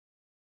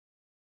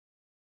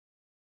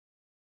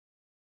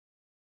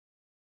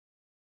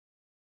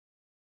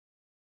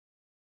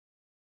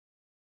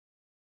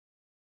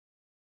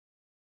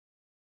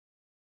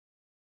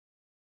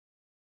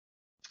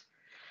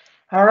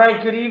All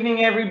right, good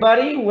evening,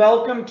 everybody.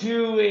 Welcome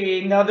to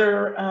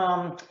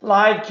another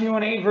live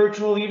Q&A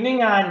virtual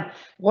evening on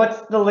what's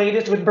the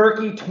latest with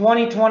Birkie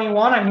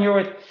 2021. I'm here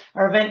with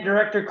our event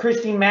director,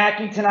 Christy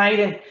Mackey,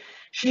 tonight, and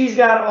she's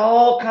got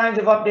all kinds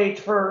of updates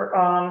for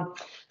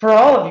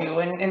all of you.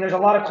 And there's a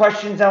lot of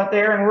questions out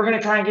there, and we're going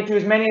to try and get to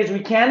as many as we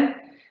can.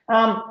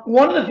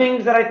 One of the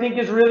things that I think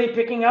is really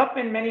picking up,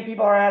 and many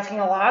people are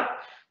asking a lot,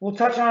 we'll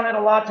touch on it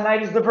a lot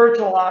tonight, is the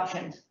virtual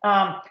options.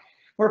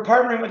 We're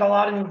partnering with a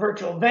lot of new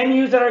virtual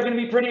venues that are going to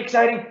be pretty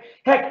exciting.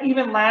 Heck,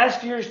 even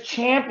last year's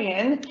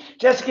champion,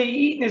 Jessica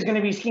Eaton, is going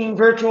to be skiing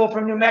virtual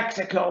from New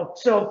Mexico.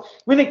 So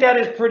we think that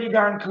is pretty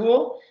darn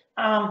cool.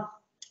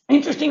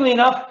 Interestingly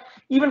enough,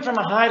 even from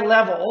a high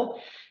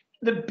level,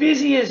 the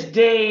busiest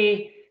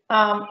day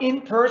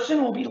in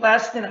person will be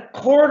less than a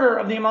quarter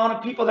of the amount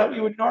of people that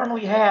we would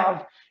normally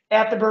have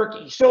at the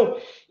Birkie.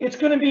 So it's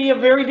going to be a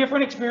very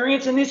different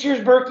experience, and this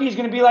year's Birkie is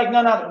going to be like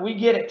none other. We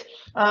get it.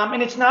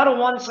 And it's not a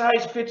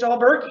one-size-fits-all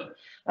Birkie.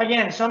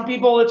 Again, some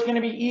people it's going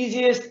to be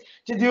easiest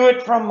to do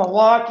it from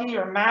Milwaukee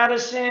or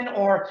Madison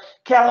or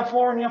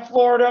California,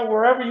 Florida,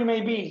 wherever you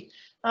may be.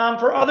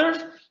 For others,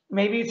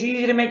 maybe it's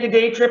easy to make a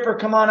day trip or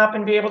come on up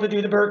and be able to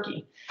do the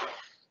Birkie.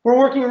 We're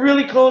working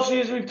really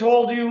closely, as we've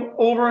told you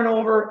over and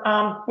over,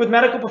 with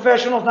medical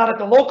professionals, not at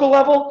the local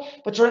level,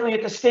 but certainly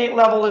at the state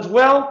level as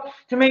well,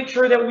 to make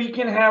sure that we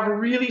can have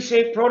really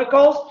safe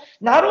protocols,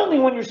 not only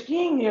when you're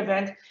skiing the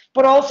event,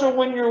 but also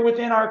when you're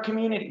within our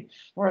community.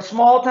 We're a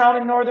small town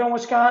in northern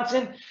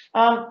Wisconsin.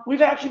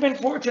 We've actually been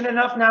fortunate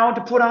enough now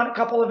to put on a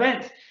couple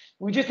events.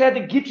 We just had the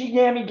Gitchy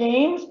Gammy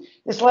Games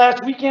this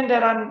last weekend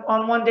that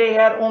on one day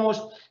had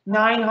almost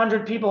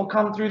 900 people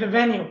come through the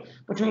venue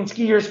between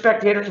skiers,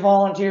 spectators,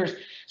 volunteers.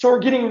 So we're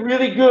getting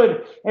really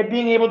good at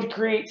being able to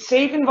create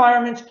safe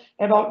environments,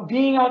 about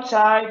being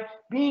outside,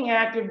 being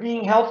active,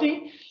 being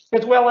healthy,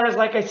 as well as,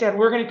 like I said,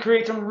 we're going to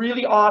create some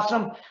really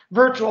awesome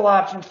virtual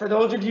options for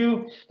those of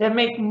you that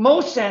make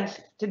most sense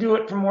to do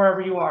it from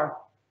wherever you are.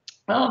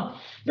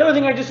 The other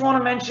thing I just want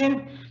to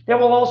mention that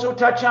we'll also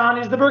touch on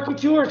is the Birkie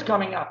Tour is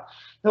coming up.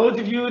 Those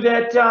of you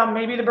that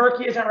maybe the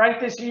Birkie isn't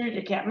right this year,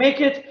 you can't make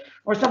it,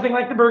 or something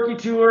like the Birkie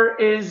Tour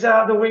is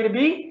the way to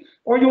be,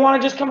 or you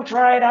want to just come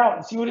try it out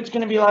and see what it's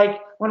going to be like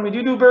when we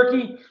do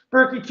Birkie.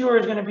 Birkie Tour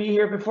is going to be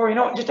here before you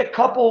know it, just a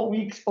couple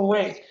weeks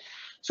away.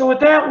 So with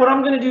that, what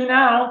I'm going to do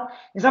now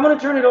is I'm going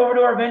to turn it over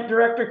to our event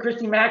director,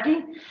 Christy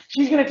Mackey.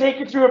 She's going to take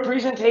you through a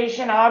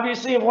presentation,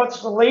 obviously, of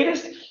what's the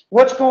latest,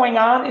 what's going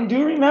on. And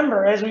do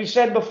remember, as we've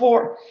said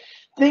before,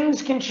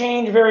 things can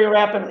change very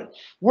rapidly.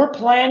 We're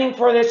planning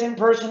for this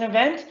in-person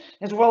event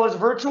as well as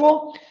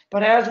virtual,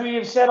 but as we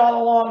have said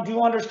all along,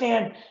 do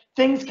understand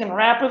things can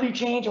rapidly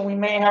change and we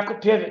may have to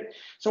pivot.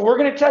 So we're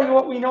going to tell you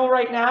what we know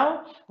right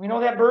now. We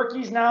know that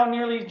Birkie's now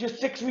nearly just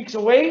 6 weeks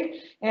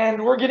away,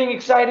 and we're getting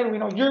excited. We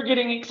know you're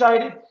getting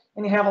excited,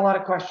 and you have a lot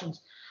of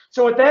questions.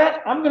 So with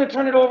that, I'm going to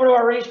turn it over to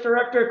our race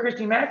director,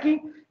 Christy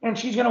Mackey, and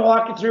she's going to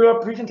walk you through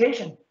a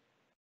presentation.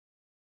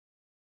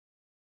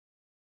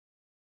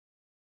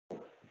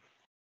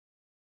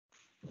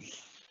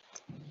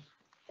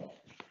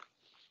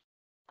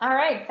 All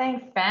right,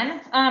 thanks,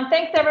 Ben.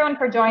 Thanks everyone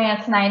for joining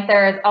us tonight.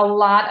 There's a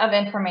lot of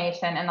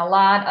information and a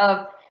lot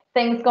of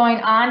things going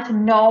on to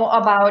know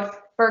about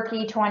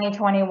Birkie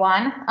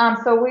 2021.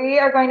 So we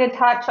are going to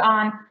touch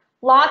on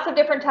lots of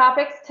different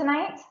topics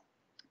tonight,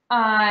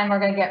 and we're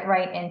going to get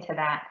right into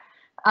that.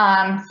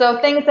 So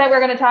things that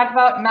we're going to talk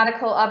about: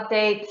 medical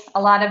updates, a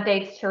lot of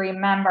dates to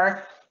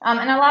remember,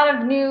 and a lot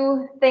of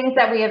new things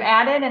that we have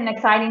added and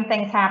exciting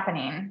things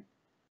happening.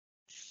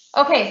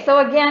 Okay,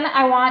 so again,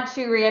 I want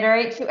to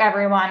reiterate to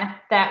everyone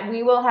that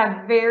we will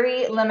have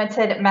very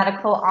limited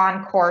medical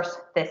on course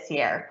this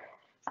year.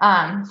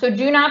 So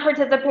do not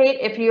participate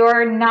if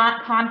you're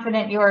not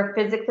confident you're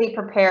physically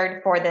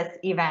prepared for this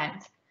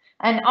event.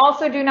 And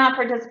also do not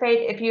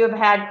participate if you have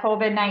had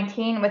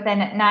COVID-19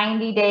 within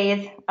 90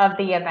 days of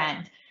the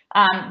event.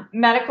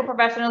 Medical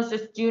professionals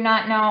just do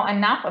not know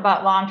enough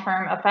about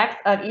long-term effects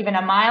of even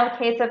a mild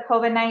case of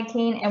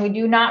COVID-19, and we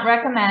do not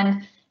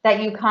recommend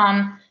that you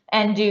come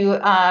and do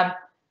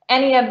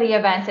any of the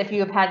events if you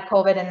have had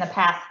COVID in the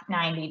past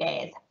 90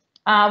 days.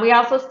 We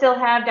also still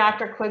have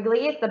Dr.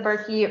 Quigley, the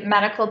Birkie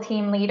medical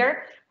team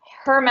leader.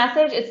 Her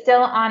message is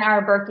still on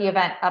our Birkie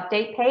event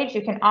update page.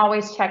 You can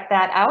always check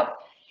that out.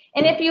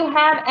 And if you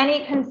have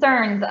any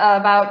concerns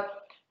about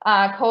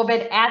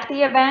COVID at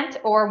the event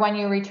or when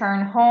you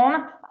return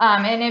home,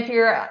 and if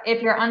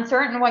you're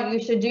uncertain what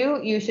you should do,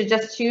 you should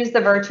just choose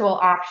the virtual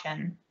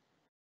option.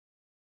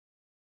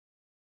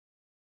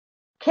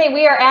 Okay,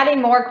 we are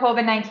adding more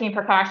COVID-19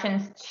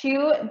 precautions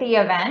to the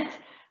event,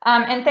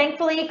 and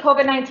thankfully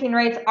COVID-19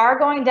 rates are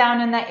going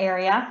down in the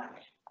area,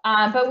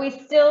 but we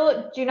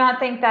still do not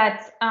think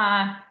that,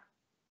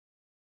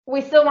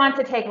 we still want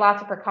to take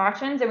lots of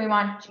precautions, and we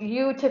want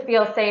you to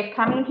feel safe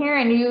coming here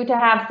and you to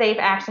have safe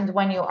actions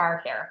when you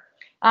are here.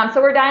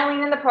 So we're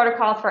dialing in the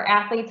protocols for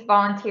athletes,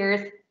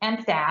 volunteers,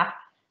 and staff.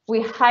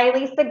 We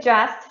highly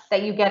suggest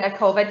that you get a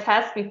COVID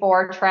test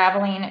before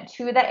traveling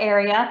to the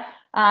area.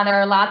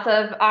 There are lots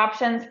of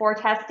options for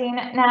testing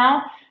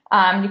now.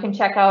 You can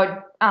check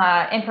out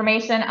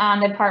information on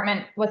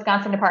the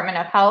Wisconsin Department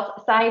of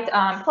Health site,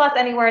 plus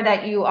anywhere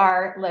that you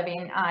are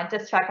living.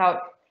 Just check out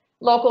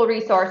local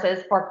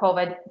resources for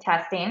COVID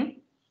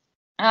testing.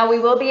 We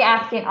will be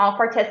asking all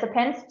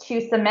participants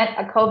to submit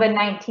a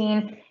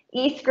COVID-19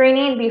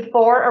 e-screening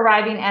before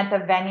arriving at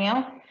the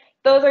venue.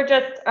 Those are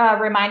just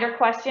reminder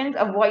questions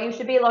of what you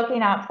should be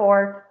looking out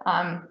for,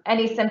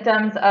 any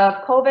symptoms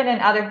of COVID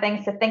and other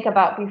things to think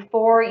about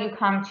before you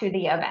come to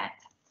the event.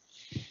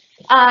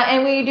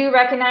 And we do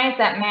recognize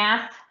that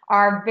masks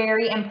are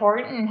very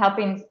important in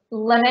helping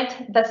limit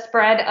the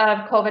spread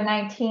of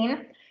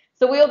COVID-19.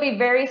 So we will be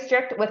very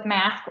strict with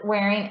mask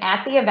wearing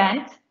at the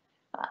event.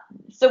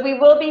 So we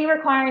will be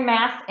requiring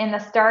masks in the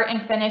start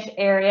and finish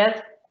areas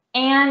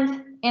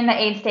and in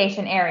the aid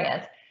station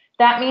areas.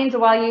 That means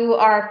while you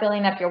are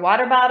filling up your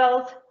water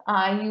bottles,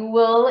 you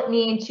will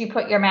need to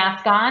put your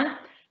mask on,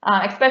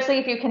 especially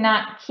if you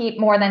cannot keep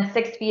more than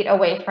 6 feet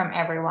away from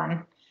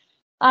everyone.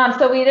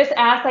 So we just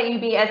ask that you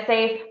be as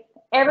safe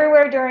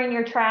everywhere during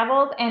your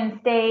travels and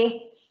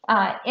stay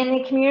in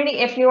the community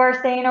if you are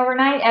staying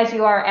overnight as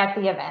you are at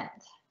the event.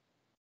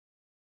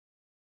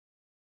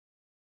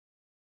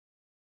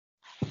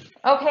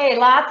 Okay,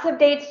 lots of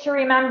dates to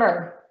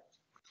remember.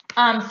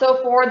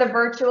 So for the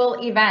virtual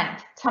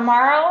event,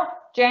 tomorrow,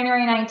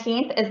 January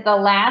 19th, is the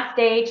last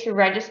day to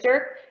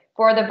register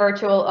for the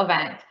virtual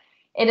event.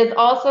 It is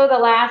also the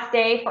last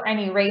day for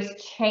any race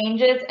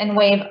changes and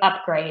wave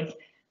upgrades.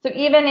 So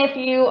even if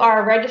you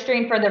are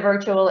registering for the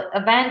virtual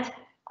event,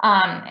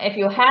 if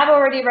you have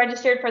already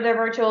registered for the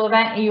virtual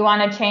event, you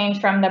want to change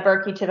from the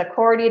Birkie to the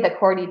Cordy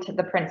to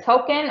the Prince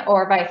Token,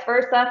 or vice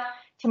versa,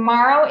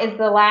 tomorrow is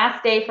the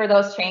last day for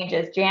those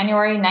changes,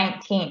 January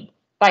 19th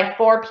by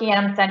 4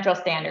 p.m. Central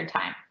Standard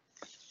Time.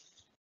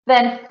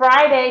 Then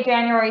Friday,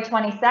 January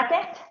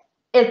 22nd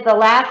is the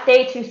last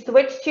day to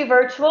switch to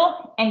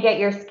virtual and get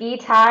your ski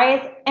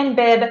ties and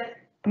bib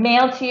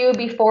mailed to you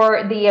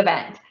before the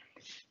event.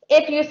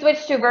 If you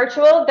switch to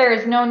virtual, there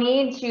is no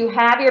need to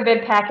have your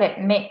bib packet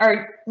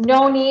or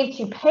no need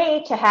to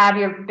pay to have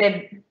your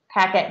bib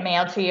packet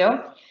mailed to you.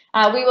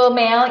 We will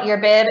mail your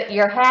bib,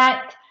 your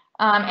hat,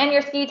 and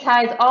your ski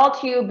ties all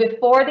to you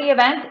before the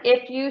event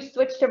if you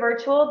switch to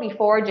virtual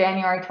before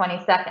January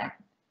 22nd.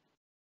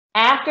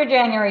 After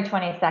January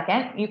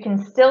 22nd, you can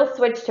still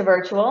switch to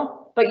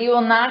virtual, but you will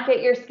not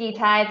get your ski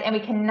ties, and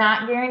we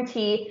cannot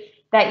guarantee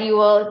that you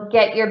will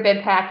get your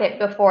bib packet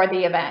before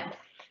the event.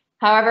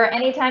 However,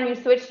 anytime you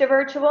switch to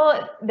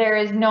virtual, there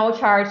is no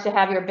charge to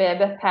have your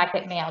bib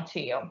packet mailed to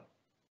you.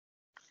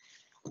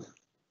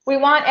 We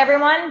want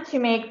everyone to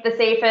make the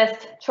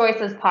safest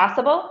choices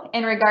possible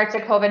in regards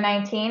to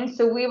COVID-19,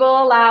 so we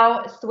will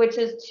allow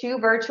switches to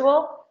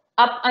virtual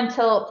up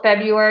until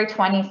February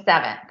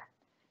 27th.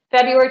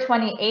 February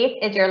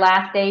 28th is your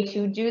last day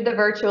to do the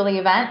virtual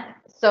event,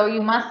 so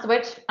you must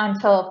switch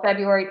until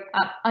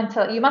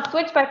you must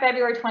switch by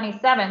February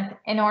 27th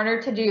in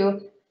order to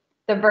do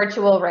the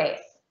virtual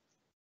race.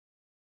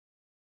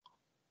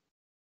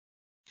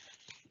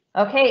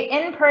 Okay,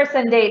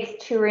 in-person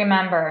dates to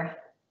remember.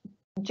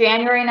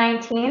 January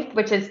 19th,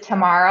 which is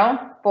tomorrow,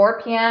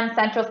 4 p.m.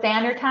 Central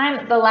Standard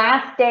Time, the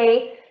last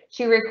day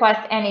to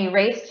request any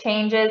race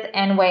changes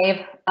and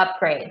wave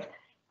upgrades.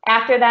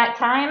 After that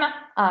time,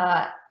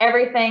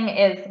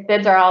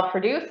 bids are all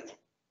produced,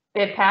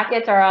 bid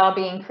packets are all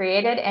being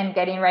created and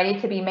getting ready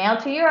to be mailed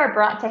to you or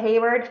brought to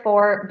Hayward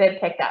for bid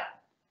pickup.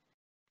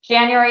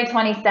 January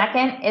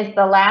 22nd is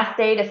the last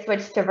day to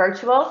switch to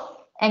virtual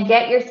and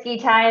get your ski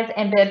ties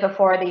and bib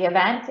before the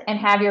event and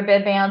have your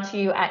bib mailed to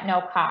you at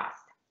no cost.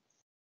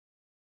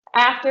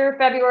 After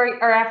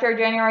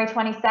January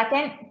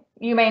 22nd,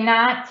 you may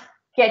not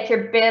get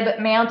your bib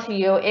mailed to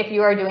you if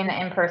you are doing the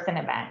in-person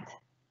event.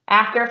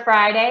 After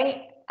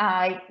Friday,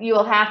 you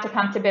will have to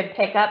come to bib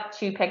pickup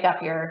to pick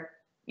up your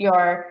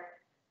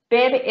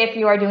bib if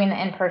you are doing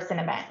the in-person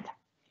event.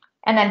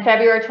 And then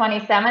February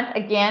 27th,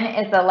 again,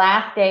 is the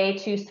last day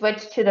to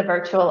switch to the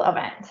virtual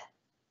event.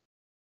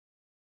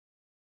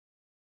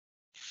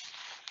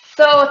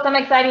 So some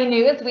exciting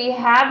news. We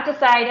have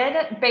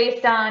decided,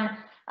 based on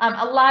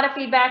a lot of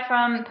feedback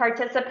from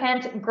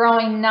participants,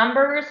 growing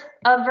numbers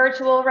of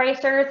virtual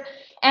racers,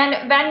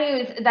 and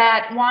venues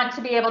that want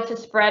to be able to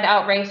spread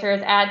out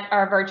racers at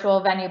our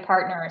virtual venue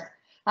partners.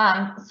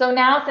 So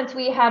now, since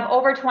we have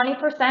over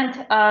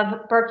 20%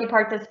 of Birkie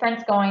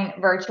participants going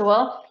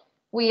virtual,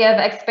 we have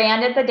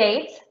expanded the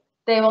dates.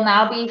 They will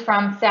now be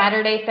from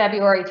Saturday,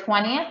 February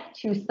 20th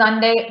to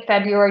Sunday,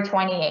 February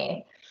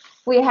 28th.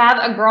 We have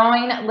a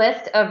growing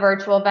list of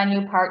virtual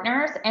venue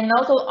partners, and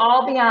those will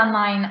all be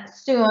online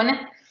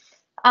soon.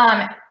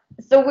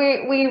 So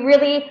we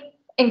really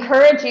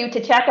encourage you to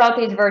check out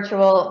these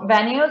virtual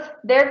venues.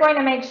 They're going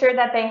to make sure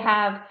that they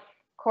have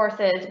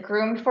courses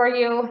groomed for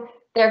you.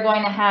 They're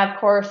going to have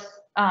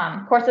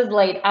courses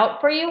laid out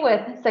for you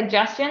with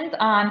suggestions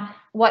on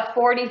what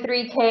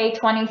 43K,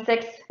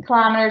 26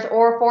 kilometers,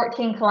 or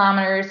 14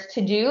 kilometers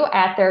to do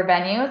at their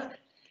venues.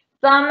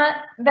 Some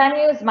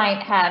venues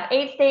might have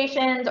aid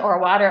stations or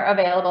water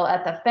available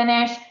at the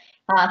finish.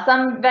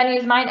 Some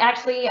venues might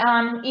actually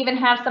even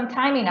have some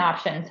timing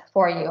options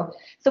for you.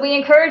 So we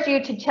encourage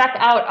you to check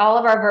out all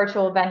of our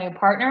virtual venue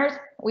partners.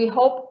 We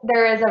hope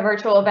there is a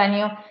virtual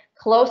venue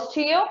close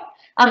to you.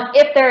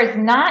 If there is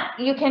not,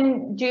 you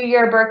can do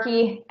your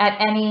Birkie at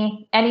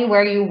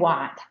anywhere you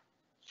want.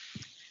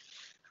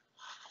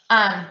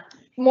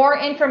 More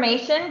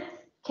information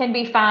can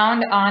be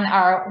found on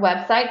our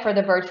website for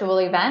the virtual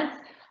events,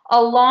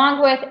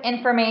 along with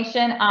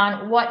information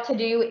on what to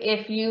do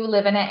if you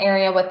live in an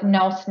area with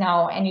no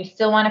snow and you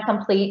still want to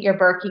complete your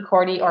Birkie,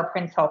 Cordy, or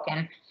Prince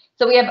Hoken.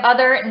 So we have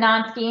other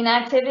non-skiing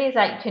activities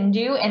that you can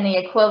do in the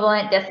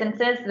equivalent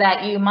distances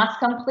that you must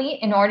complete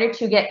in order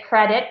to get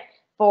credit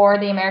for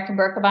the American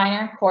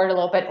Birkebeiner, Quarter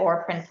Lopet,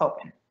 or Prince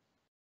Hoken.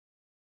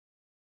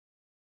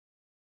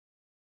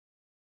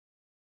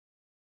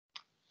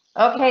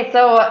 Okay,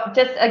 so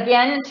just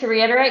again, to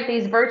reiterate,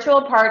 these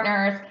virtual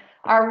partners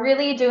are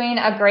really doing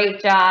a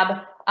great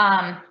job.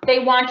 They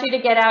want you to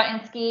get out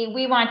and ski.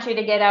 We want you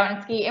to get out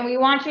and ski, and we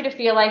want you to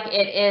feel like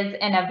it is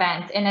an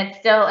event and it's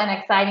still an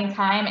exciting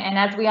time. And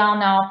as we all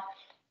know,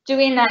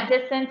 doing that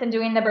distance and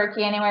doing the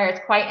Birkie anywhere is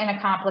quite an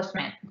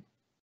accomplishment.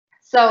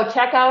 So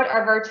check out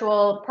our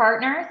virtual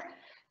partners.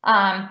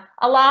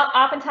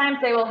 Oftentimes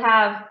they will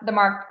have the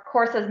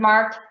courses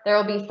marked. There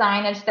will be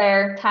signage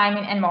there,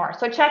 timing, and more.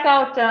 So check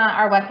out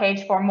our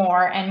webpage for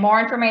more, and more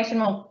information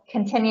will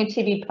continue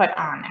to be put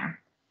on there.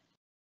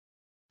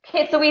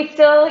 Okay, so we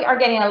still are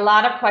getting a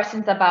lot of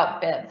questions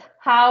about bibs.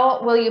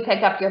 How will you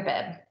pick up your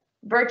bib?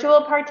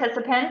 Virtual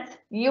participants,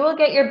 you will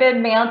get your bib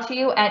mailed to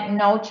you at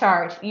no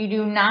charge. You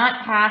do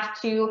not have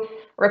to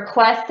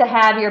request to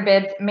have your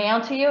bibs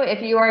mailed to you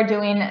if you are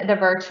doing the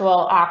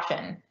virtual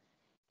option.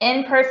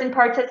 In-person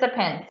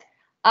participants,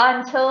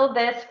 until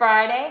this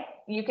Friday,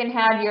 you can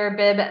have your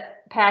bib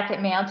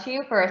packet mailed to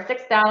you for a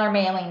 $6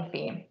 mailing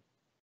fee.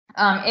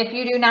 If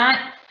you do not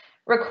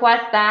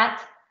request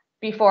that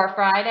before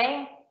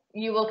Friday,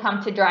 you will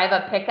come to drive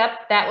up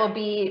pickup. That will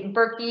be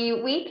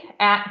Birkie Week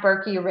at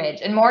Birkie Ridge.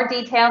 And more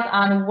details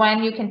on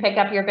when you can pick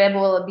up your bib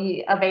will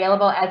be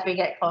available as we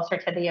get closer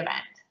to the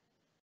event.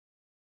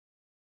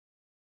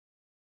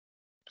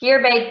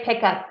 Gear bag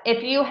pickup.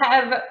 If you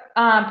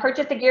have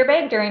purchased a gear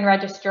bag during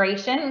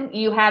registration,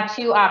 you have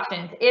two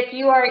options. If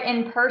you are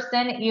in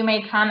person, you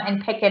may come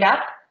and pick it up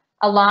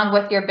along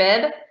with your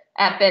bib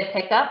at bib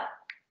pickup,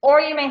 or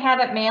you may have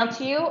it mailed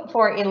to you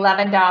for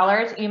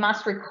 $11. You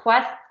must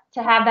request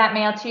to have that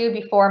mailed to you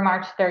before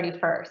March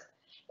 31st.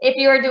 If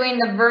you are doing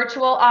the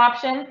virtual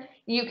option,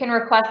 you can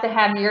request to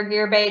have your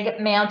gear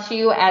bag mailed to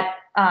you at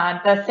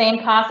the same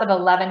cost of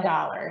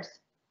 $11.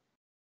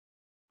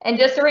 And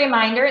just a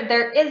reminder,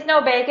 there is no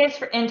baggage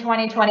in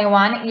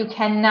 2021. You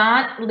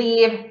cannot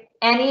leave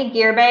any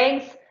gear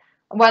bags,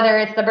 whether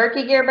it's the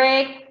Birkie gear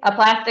bag, a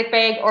plastic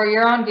bag, or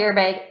your own gear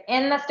bag,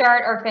 in the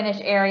start or finish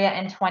area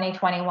in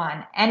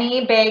 2021.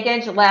 Any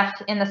baggage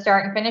left in the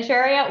start and finish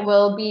area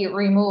will be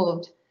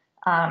removed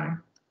by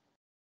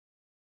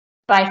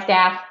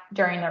staff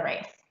during the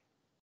race.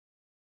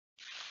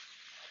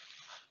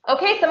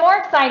 Okay, some more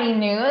exciting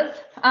news.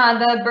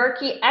 The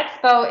Birkie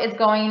Expo is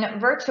going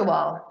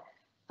virtual.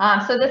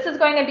 So this is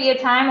going to be a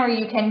time where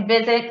you can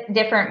visit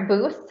different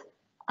booths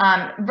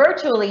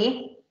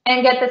virtually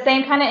and get the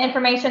same kind of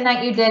information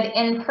that you did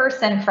in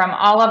person from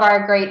all of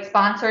our great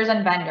sponsors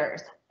and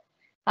vendors.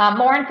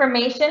 More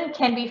information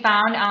can be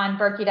found on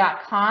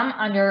Birkie.com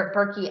under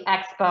Birkie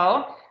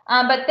Expo.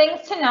 But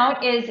things to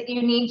note is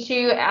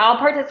all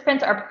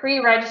participants are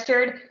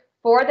pre-registered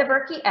for the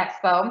Birkie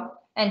Expo,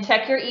 and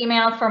check your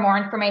emails for more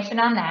information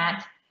on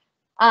that.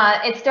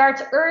 It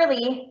starts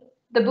early.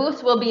 The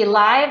booths will be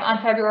live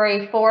on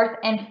February 4th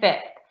and 5th.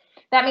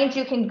 That means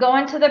you can go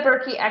into the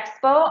Birkie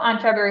Expo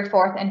on February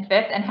 4th and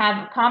 5th and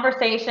have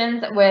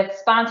conversations with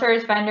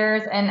sponsors,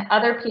 vendors, and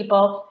other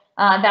people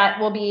that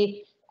will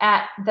be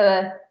at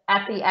the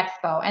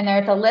Expo. And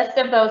there's a list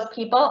of those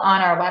people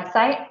on our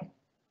website.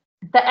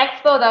 The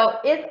Expo,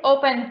 though, is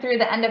open through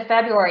the end of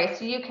February,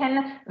 so you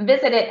can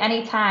visit it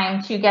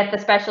anytime to get the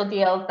special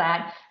deals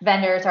that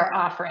vendors are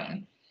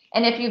offering.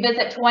 And if you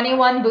visit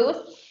 21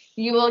 booths,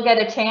 you will get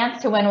a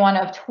chance to win one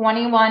of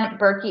 21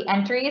 Birkie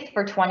entries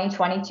for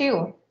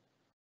 2022.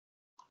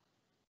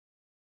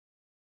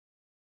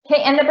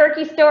 Okay, in the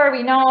Birkie store,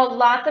 we know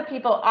lots of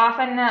people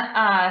often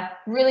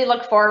really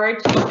look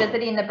forward to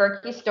visiting the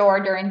Birkie store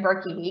during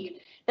Birkie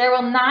Week. There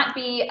will not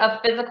be a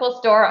physical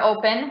store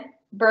open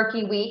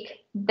Birkie Week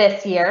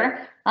this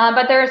year,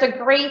 but there is a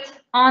great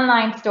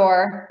online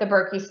store, the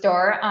Birkie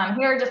store.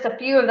 Here are just a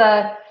few of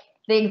the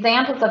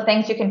examples of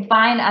things you can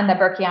find on the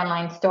Birkie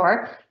online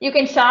store. You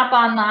can shop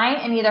online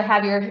and either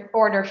have your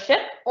order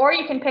shipped, or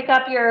you can pick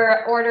up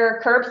your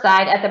order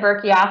curbside at the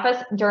Birkie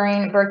office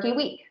during Birkie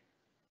Week.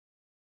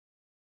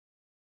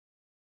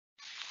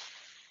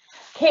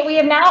 Okay, we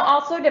have now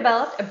also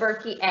developed a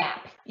Birkie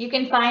app. You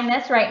can find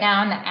this right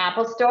now in the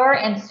Apple Store,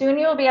 and soon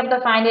you'll be able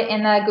to find it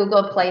in the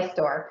Google Play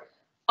Store.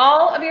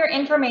 All of your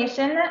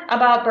information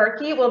about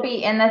Birkie will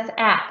be in this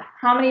app.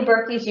 How many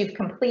Birkies you've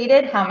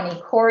completed, how many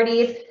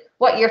Cordies,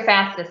 what your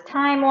fastest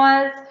time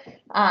was,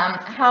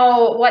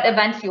 what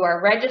events you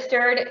are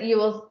registered. You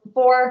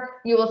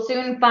will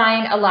soon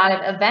find a lot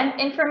of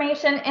event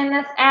information in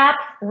this app,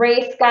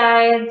 race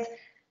guides,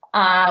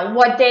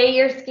 what day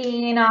you're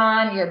skiing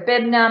on, your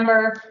bib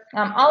number.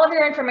 All of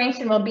your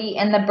information will be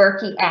in the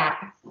Birkie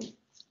app.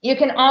 You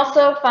can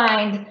also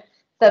find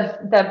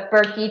the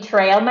Birkie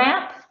trail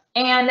map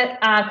and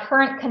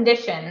current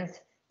conditions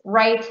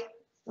right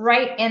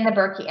in the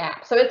Birkie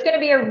app. So it's going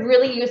to be a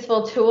really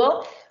useful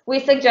tool. We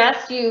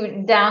suggest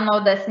you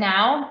download this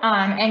now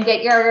and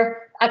get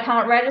your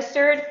account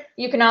registered.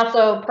 You can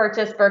also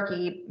purchase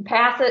Birkie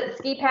passes,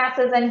 ski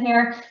passes in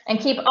here, and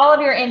keep all of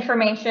your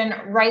information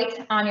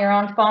right on your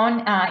own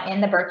phone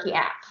in the Birkie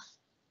app.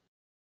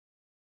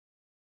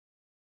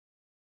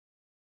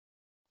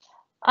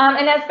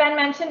 And as Ben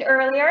mentioned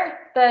earlier,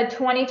 the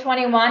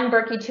 2021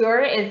 Birkie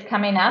Tour is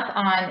coming up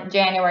on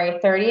January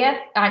 30th.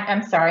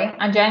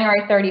 On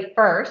January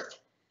 31st.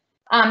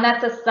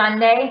 That's a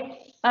Sunday.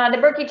 The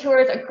Birkie Tour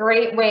is a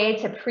great way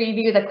to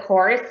preview the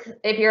course.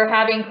 If you're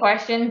having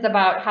questions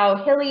about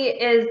how hilly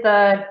is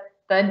the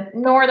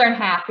northern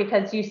half,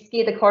 because you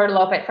ski the quarter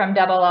lope from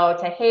Double O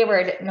to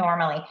Hayward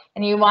normally,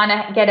 and you want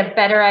to get a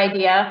better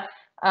idea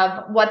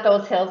of what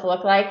those hills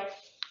look like,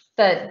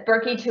 the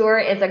Birkie Tour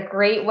is a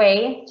great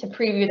way to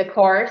preview the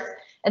course.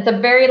 It's a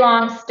very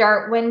long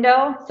start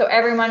window, so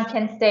everyone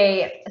can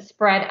stay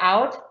spread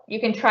out. You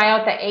can try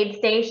out the aid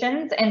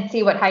stations and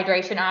see what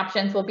hydration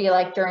options will be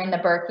like during the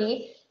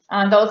Birkie.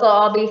 Those will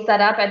all be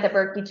set up at the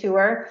Birkie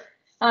Tour.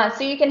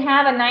 So you can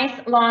have a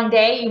nice long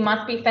day. You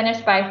must be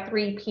finished by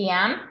 3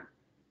 p.m.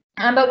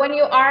 But when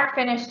you are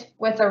finished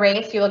with the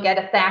race, you will get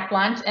a sack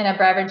lunch and a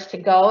beverage to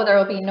go. There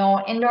will be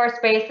no indoor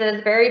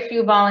spaces, very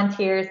few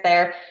volunteers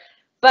there.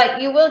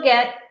 But you will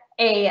get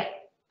a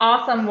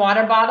awesome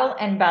water bottle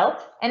and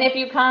belt. And if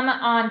you come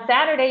on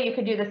Saturday, you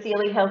could do the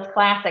Sealy Hills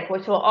Classic,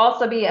 which will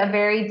also be a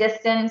very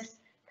distant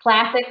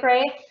classic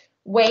race.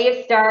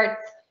 Wave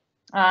starts,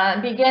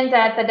 begins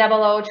at the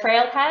Double O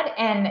trailhead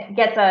and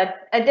gets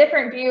a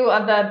different view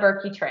of the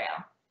Birkie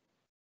Trail.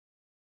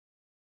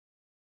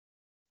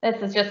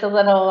 This is just a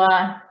little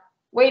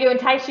way to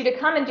entice you to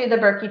come and do the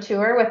Birkie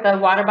Tour with the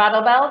water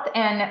bottle belt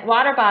and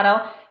water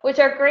bottle, which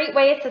are great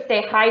ways to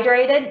stay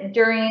hydrated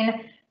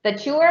during the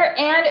tour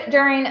and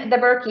during the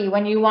Birkie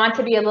when you want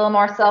to be a little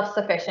more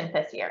self-sufficient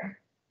this year.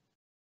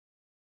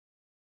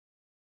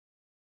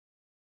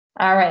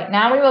 All right,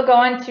 now we will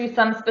go into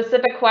some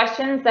specific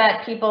questions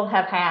that people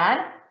have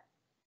had.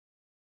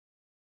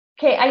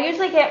 Okay, I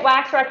usually get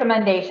wax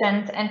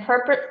recommendations and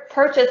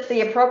purchase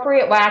the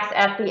appropriate wax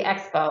at the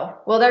Expo.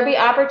 Will there be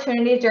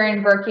opportunities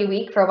during Birkie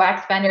week for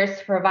wax vendors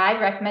to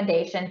provide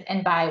recommendations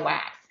and buy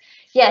wax?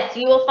 Yes,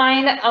 you will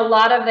find a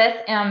lot of this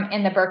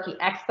in the Birkie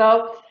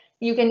Expo.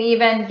 You can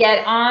even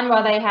get on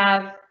while they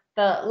have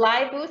the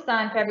live booths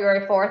on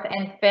February 4th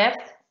and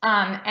 5th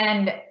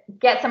and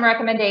get some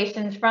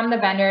recommendations from the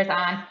vendors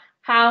on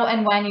how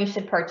and when you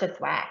should purchase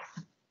wax.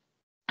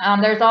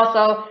 There's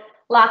also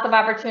lots of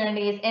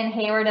opportunities in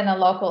Hayward in the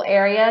local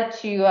area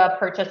to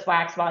purchase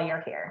wax while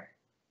you're here.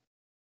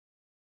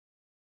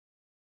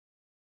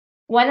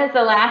 When is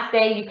the last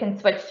day you can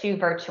switch to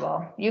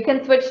virtual? You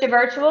can switch to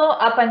virtual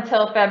up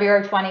until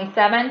February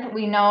 27th.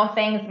 We know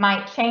things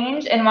might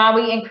change, and while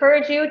we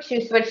encourage you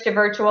to switch to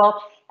virtual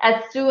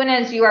as soon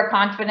as you are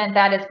confident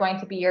that is going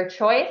to be your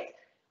choice,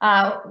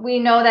 we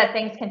know that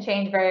things can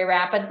change very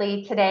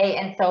rapidly today,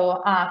 and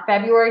so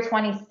February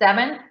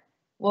 27th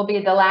will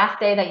be the last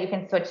day that you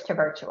can switch to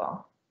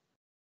virtual.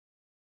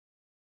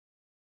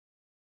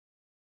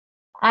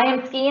 I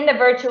am skiing the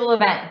virtual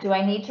event. Do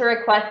I need to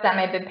request that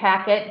my bib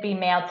packet be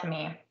mailed to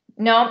me?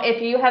 No,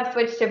 if you have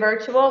switched to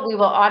virtual, we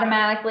will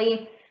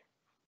automatically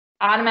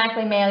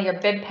mail your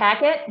bib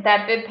packet.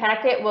 That bib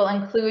packet will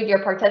include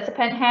your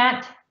participant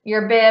hat,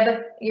 your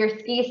bib, your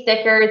ski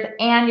stickers,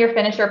 and your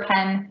finisher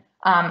pen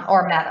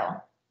or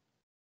medal.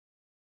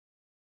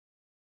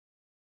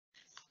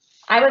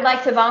 I would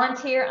like to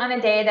volunteer on a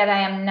day that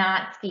I am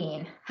not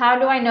skiing. How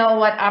do I know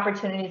what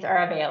opportunities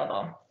are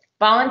available?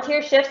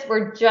 Volunteer shifts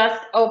were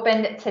just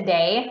opened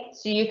today,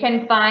 so you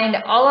can find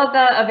all of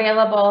the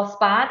available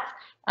spots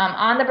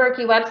on the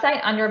Birkie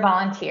website under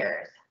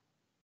volunteers.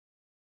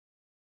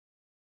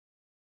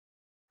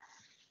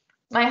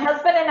 My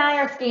husband and I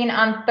are skiing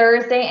on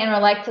Thursday and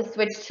would like to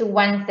switch to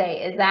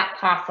Wednesday. Is that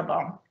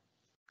possible?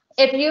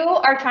 If you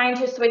are trying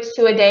to switch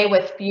to a day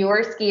with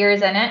fewer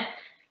skiers in it,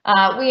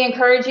 we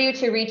encourage you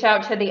to reach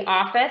out to the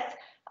office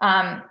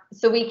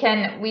so we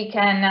can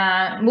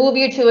move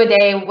you to a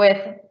day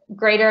with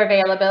greater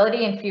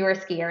availability and fewer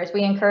skiers.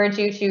 We encourage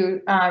you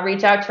to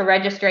reach out to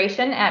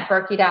registration at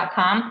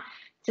birkie.com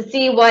to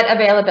see what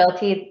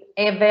availability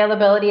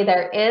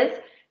there is.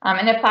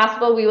 And if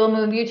possible, we will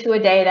move you to a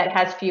day that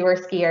has fewer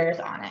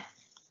skiers on it.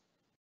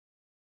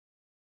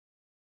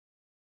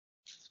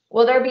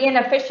 Will there be an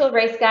official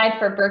race guide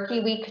for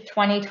Birkie Week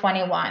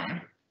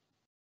 2021?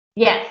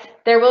 Yes,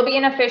 there will be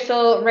an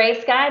official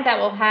race guide that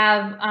will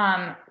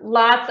have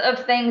lots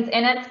of things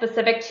in it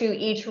specific to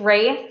each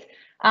race,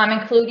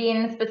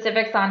 including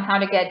specifics on how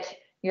to get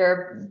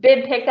your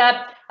bib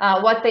pickup,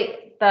 what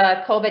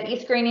the COVID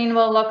e-screening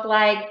will look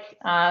like,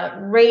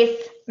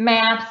 race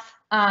maps,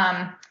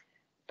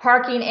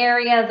 parking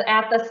areas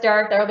at the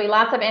start. There will be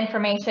lots of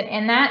information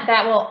in that.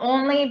 That will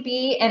only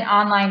be an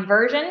online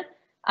version.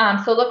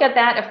 So look at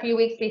that a few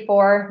weeks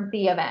before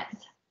the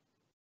event.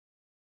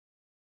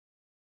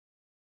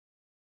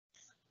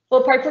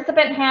 Will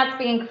participant hats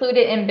be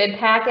included in bid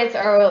packets,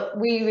 or will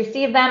we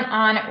receive them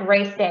on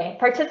race day?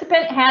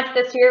 Participant hats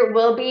this year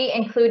will be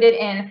included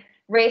in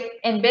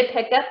bid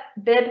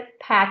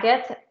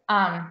packets,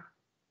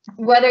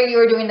 whether you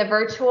are doing the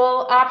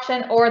virtual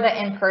option or the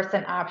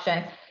in-person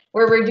option.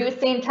 We're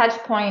reducing touch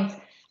points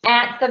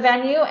at the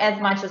venue as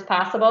much as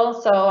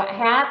possible. So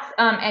hats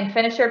and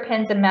finisher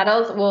pins and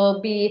medals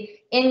will be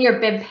in your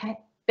bib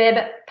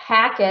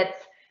packets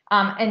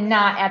and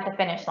not at the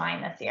finish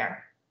line this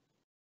year.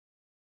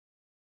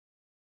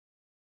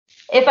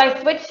 If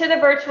I switch to the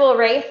virtual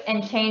race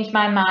and change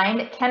my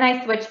mind, can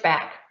I switch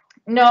back?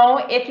 No,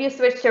 if you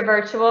switch to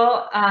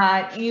virtual,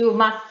 you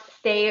must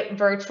stay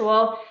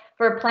virtual.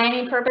 For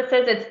planning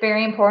purposes, it's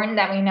very important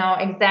that we know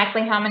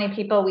exactly how many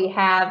people we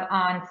have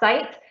on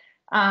site.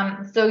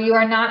 So you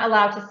are not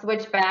allowed to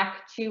switch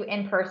back to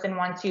in-person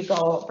once you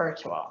go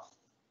virtual.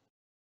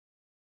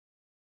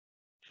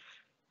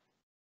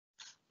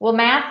 Will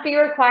masks be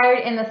required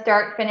in the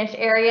start finish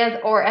areas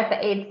or at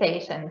the aid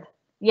stations?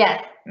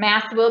 Yes,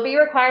 masks will be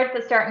required at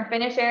the start and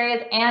finish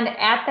areas and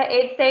at the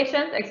aid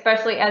stations,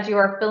 especially as you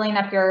are filling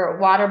up your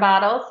water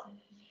bottles.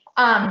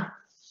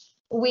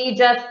 We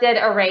just did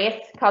a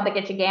race called the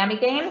Get Ya Gammy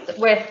Games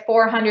with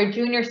 400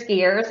 junior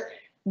skiers.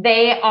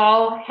 They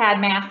all had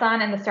masks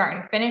on in the start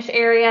and finish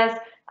areas.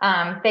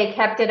 They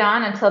kept it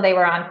on until they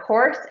were on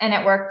course, and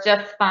it worked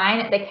just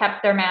fine. They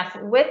kept their masks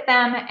with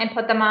them and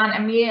put them on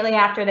immediately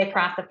after they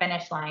crossed the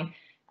finish line.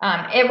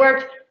 It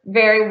worked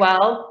very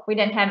well. We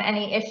didn't have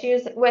any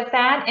issues with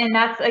that, and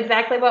that's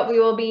exactly what we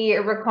will be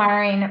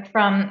requiring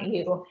from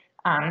you.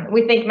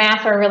 We think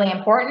masks are really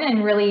important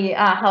and really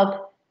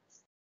help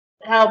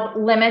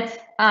limit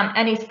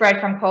any spread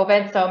from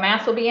COVID. So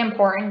masks will be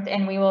important,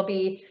 and we will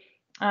be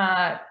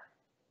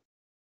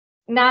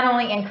not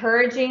only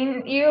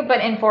encouraging you,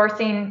 but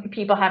enforcing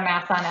people have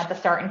masks on at the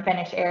start and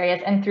finish areas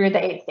and through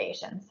the aid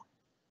stations.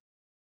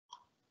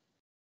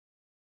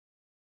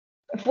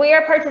 If we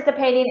are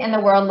participating in the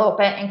World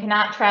Lopet and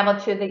cannot travel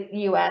to the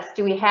US,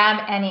 do we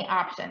have any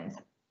options?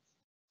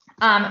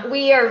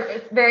 We are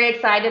very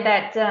excited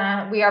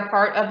that we are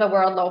part of the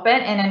World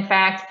Lopet, and in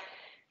fact,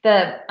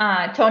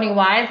 Tony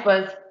Wise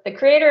was the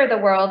creator of the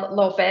World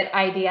Lopet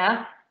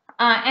idea.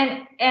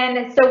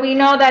 And so we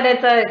know that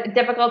it's a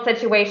difficult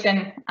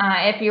situation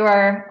if you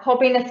are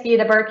hoping to ski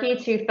the Birkie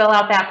to fill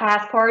out that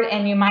passport,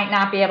 and you might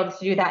not be able to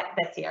do that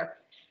this year.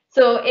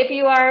 So if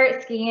you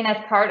are skiing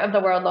as part of the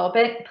World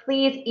Lopet,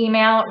 please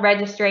email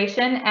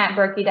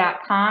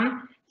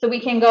registration@birkie.com so we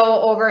can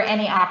go over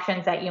any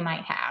options that you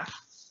might have.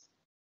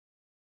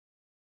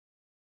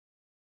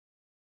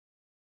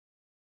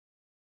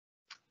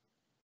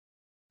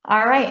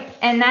 All right,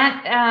 and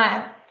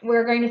that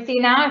we're going to see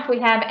now if we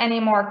have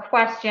any more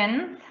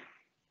questions.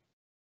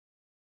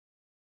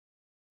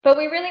 But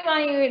we really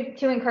want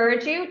to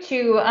encourage you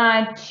to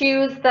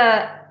choose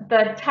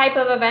the type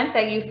of event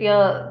that you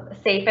feel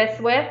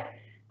safest with.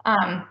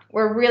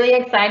 We're really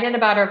excited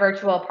about our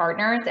virtual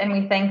partners, and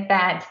we think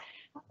that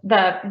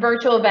the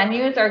virtual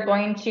venues are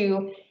going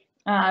to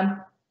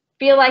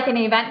feel like an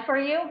event for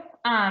you,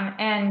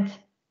 and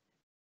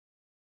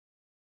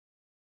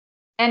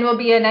will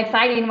be an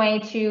exciting way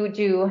to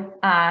do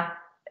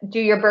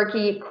your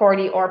Birkie,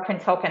 Cordy, or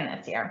Prince Haakon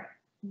this year.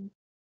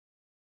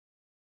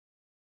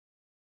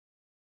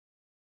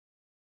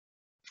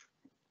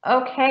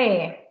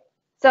 Okay,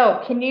 so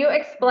can you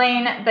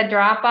explain the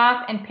drop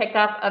off and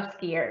pickup of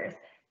skiers?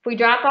 If we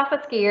drop off a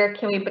skier,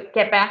 can we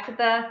get back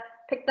to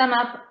pick them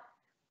up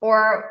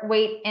or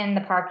wait in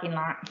the parking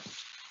lot?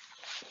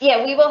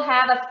 Yeah, we will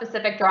have a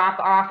specific drop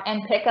off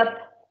and pickup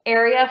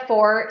area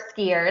for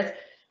skiers.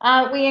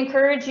 We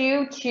encourage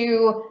you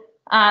to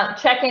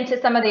check into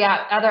some of the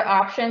other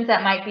options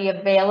that might be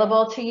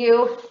available to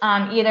you,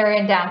 either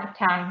in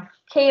downtown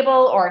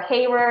Cable or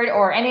Hayward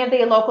or any of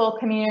the local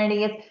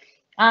communities.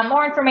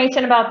 More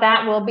information about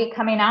that will be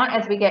coming out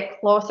as we get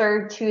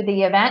closer to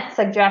the event,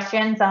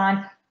 suggestions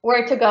on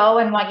where to go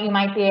and what you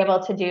might be able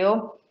to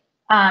do.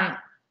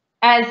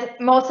 As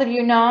most of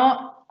you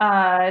know,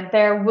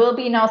 there will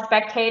be no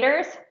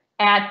spectators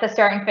at the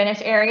start and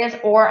finish areas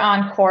or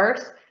on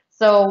course.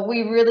 So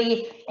we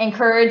really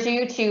encourage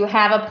you to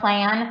have a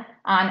plan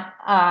on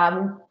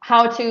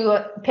how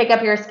to pick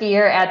up your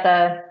skier at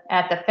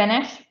the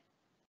finish.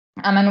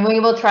 And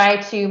we will try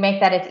to make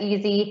that as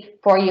easy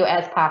for you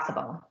as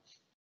possible.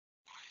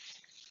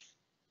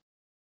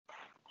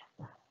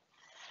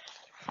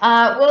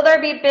 Will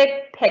there be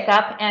big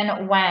pickup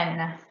and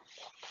when?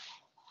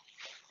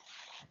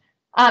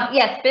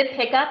 Yes, bid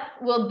pickup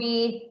will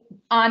be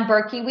on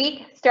Birkie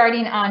Week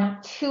starting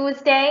on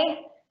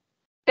Tuesday,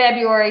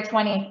 February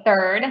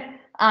 23rd,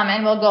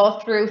 and we'll go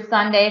through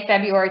Sunday,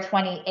 February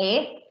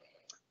 28th.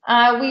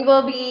 We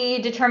will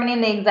be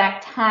determining the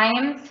exact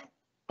times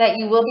that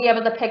you will be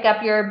able to pick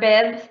up your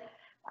bibs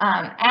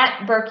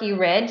at Birkie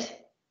Ridge,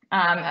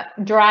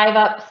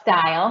 drive-up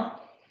style,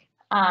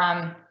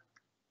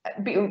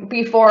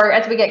 before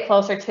as we get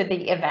closer to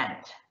the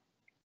event.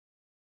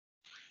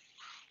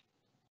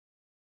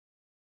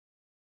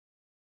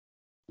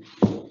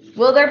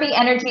 Will there be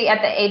energy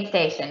at the aid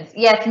stations?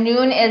 Yes,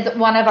 Noon is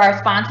one of our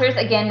sponsors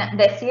again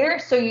this year.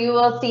 So you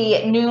will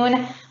see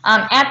Noon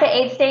at the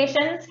aid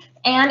stations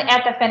and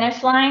at the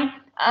finish line.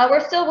 We're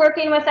still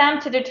working with them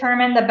to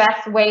determine the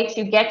best way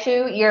to get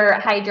you your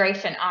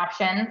hydration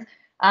options.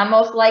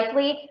 Most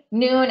likely,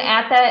 Noon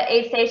at the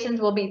aid stations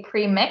will be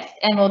pre-mixed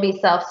and will be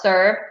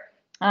self-serve.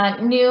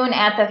 Noon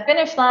at the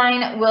finish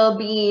line will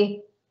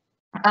be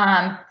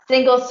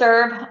single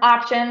serve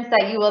options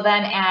that you will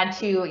then add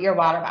to your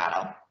water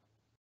bottle.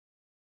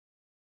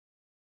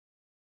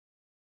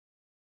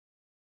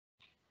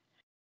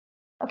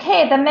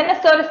 Okay, the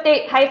Minnesota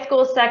State high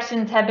school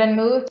sections have been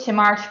moved to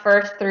March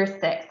 1st through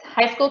 6th.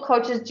 High school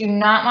coaches do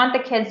not want the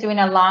kids doing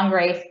a long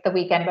race the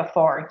weekend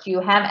before. Do you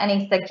have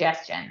any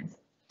suggestions?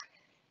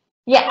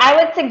 Yeah, I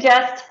would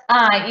suggest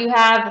you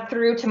have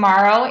through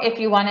tomorrow if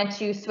you wanted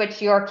to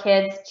switch your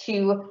kids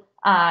to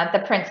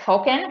the Prince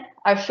Hoken,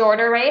 a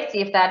shorter race,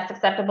 see if that's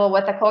acceptable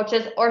with the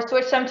coaches, or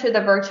switch them to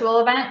the virtual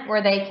event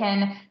where they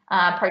can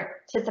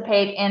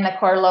participate in the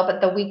quarter lope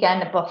at the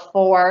weekend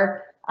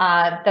before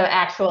the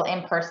actual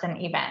in-person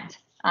event.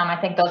 I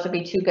think those would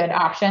be two good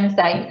options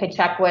that you could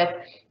check with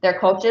their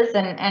coaches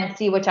and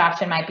see which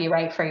option might be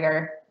right for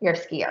your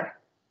skier.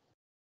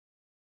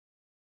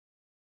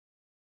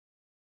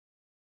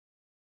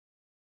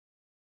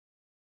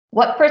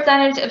 What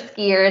percentage of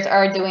skiers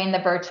are doing the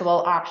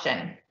virtual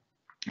option?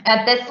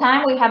 At this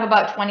time, we have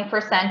about 20%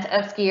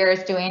 of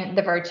skiers doing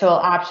the virtual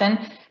option.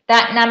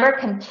 That number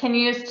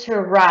continues to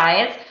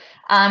rise.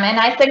 And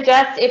I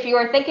suggest if you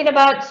are thinking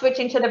about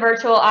switching to the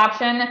virtual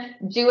option,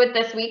 do it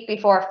this week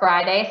before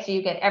Friday so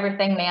you get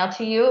everything mailed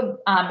to you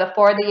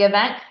before the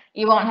event.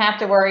 You won't have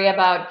to worry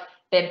about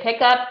bib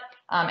pickup.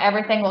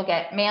 Everything will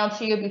get mailed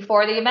to you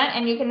before the event,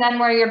 and you can then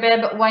wear your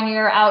bib when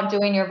you're out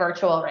doing your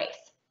virtual race.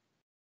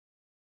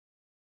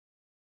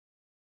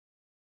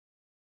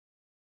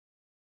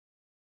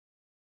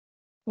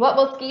 What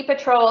will Ski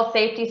Patrol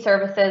safety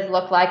services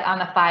look like on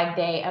the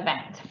 5-day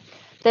event?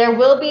 There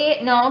will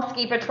be no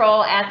ski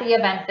patrol at the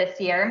event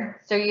this year,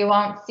 so you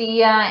won't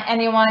see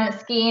anyone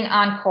skiing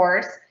on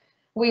course.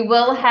 We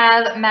will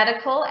have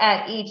medical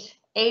at each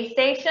aid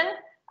station,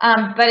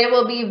 but it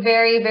will be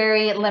very,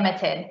 very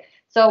limited.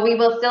 So we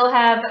will still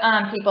have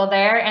people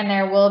there, and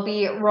there will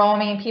be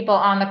roaming people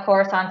on the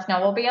course on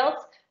snowmobiles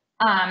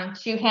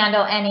to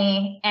handle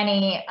any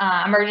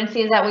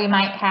emergencies that we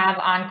might have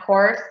on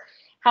course.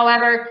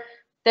 However,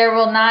 there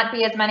will not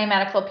be as many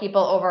medical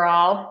people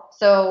overall.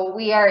 So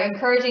we are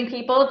encouraging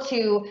people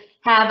to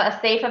have a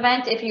safe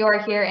event. If you are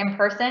here in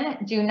person,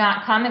 do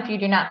not come if you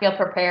do not feel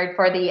prepared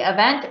for the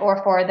event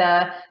or for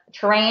the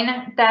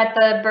terrain that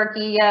the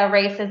Birkie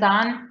race is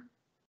on.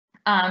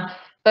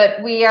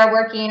 But we are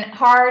working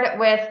hard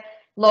with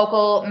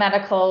local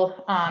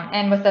medical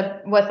and with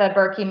a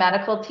Birkie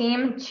medical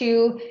team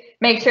to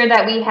make sure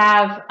that we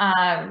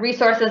have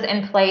resources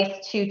in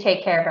place to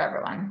take care of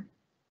everyone.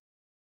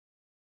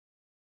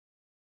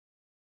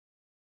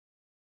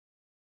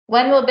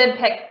 When will bib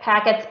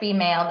packets be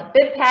mailed?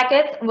 Bib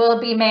packets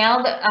will be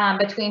mailed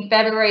between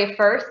February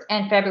 1st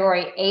and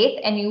February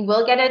 8th, and you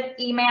will get an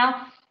email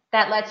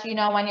that lets you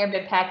know when your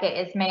bib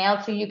packet is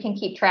mailed, so you can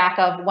keep track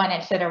of when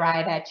it should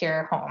arrive at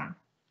your home.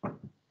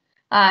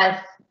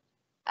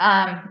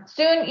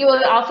 Soon you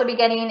will also be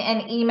getting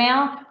an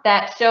email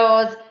that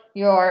shows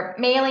your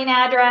mailing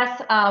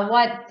address,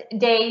 what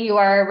day you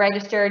are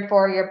registered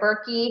for your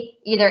Birkie,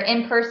 either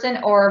in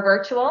person or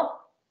virtual.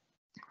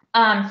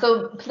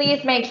 So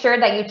please make sure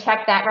that you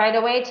check that right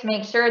away to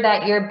make sure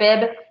that your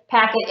bib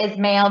packet is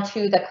mailed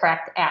to the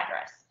correct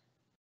address.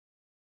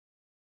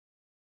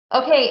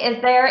 Okay,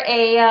 is there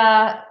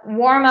a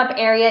warm-up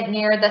area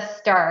near the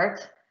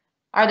start?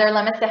 Are there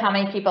limits to how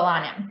many people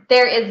on it?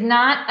 There is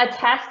not a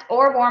test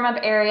or warm-up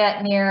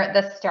area near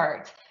the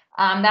start.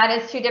 That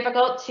is too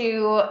difficult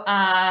to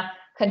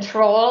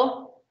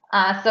control.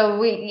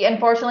 So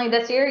unfortunately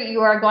this year,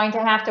 you are going to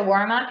have to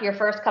warm up your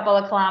first couple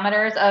of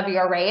kilometers of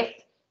your race.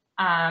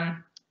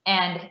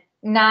 And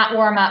not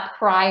warm up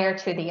prior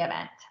to the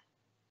event.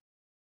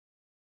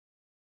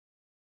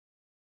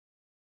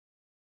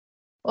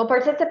 Will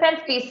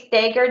participants be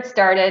staggered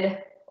started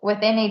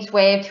within each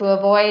wave to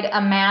avoid a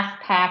mass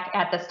pack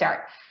at the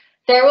start?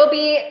 There will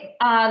be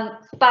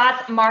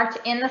spots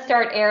marked in the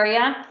start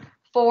area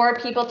for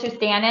people to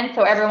stand in,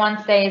 so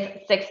everyone stays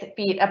 6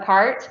 feet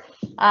apart.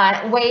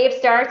 Wave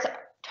starts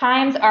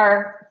times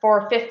are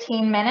for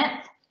 15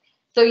 minutes.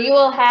 So you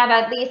will have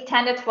at least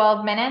 10 to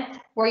 12 minutes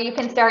where you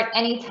can start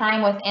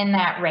anytime within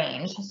that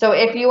range. So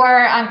if you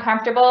are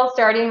uncomfortable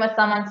starting with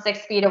someone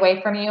 6 feet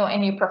away from you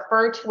and you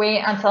prefer to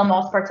wait until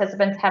most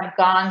participants have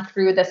gone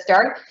through the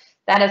start,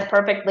 that is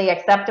perfectly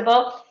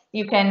acceptable.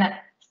 You can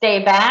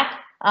stay back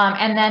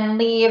and then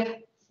leave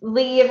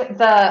leave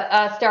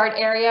the start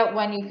area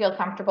when you feel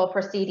comfortable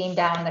proceeding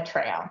down the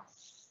trail.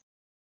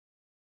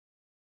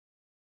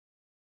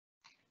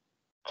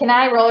 Can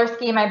I roller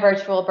ski my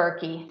virtual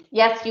Birkie?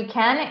 Yes, you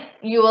can.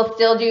 You will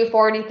still do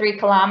 43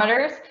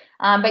 kilometers,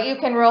 but you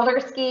can roller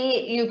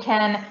ski, you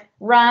can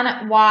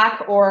run,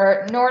 walk,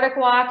 or Nordic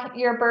walk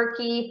your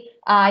Birkie.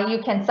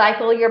 You can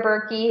cycle your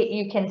Birkie,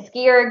 you can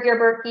ski erg your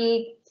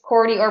Birkie,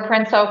 Cordy or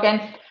Prince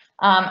Haken.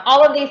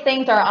 All of these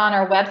things are on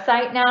our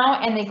website now,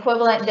 and the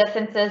equivalent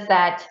distances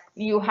that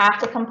you have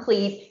to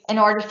complete in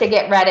order to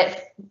get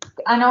credit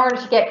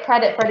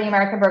for the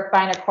American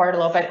Birkebeiner,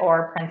 Quarterlopet,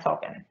 or Prince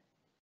Haken.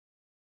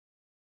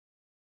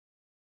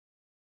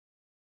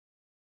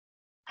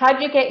 How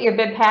do you get your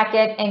bib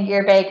packet and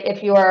gear bag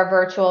if you are a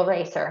virtual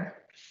racer?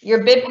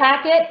 Your bib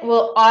packet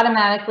will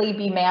automatically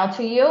be mailed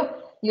to you.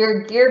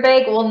 Your gear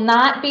bag will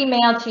not be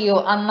mailed to you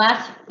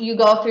unless you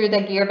go through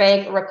the gear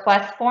bag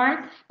request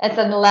form. It's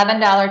an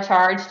 $11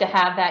 charge to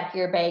have that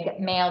gear bag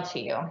mailed to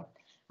you.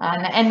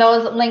 And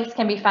those links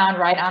can be found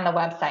right on the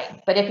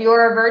website. But if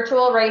you're a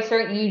virtual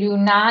racer, you do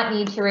not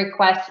need to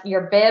request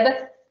your bib,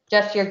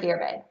 just your gear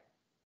bag.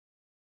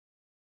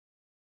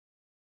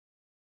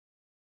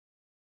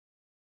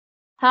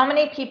 How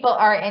many people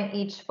are in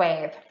each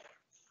wave?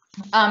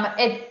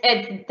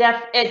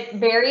 It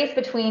varies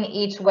between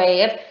each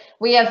wave.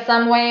 We have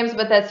some waves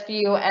with as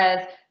few as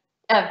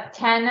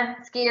 10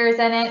 skiers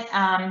in it.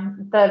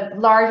 The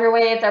larger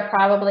waves are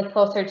probably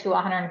closer to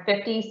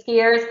 150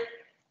 skiers.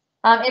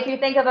 If you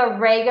think of a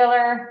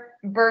regular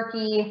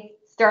Birkie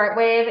start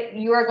wave,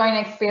 you are going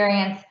to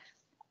experience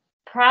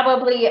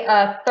probably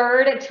a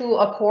third to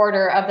a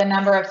quarter of the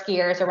number of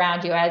skiers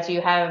around you as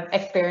you have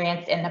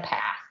experienced in the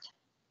past.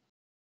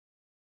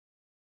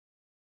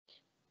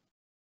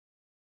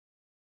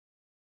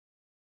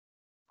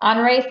 On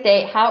race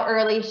day, how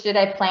early should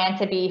I plan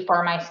to be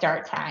for my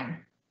start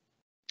time?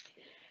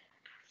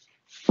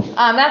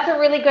 That's a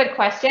really good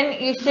question.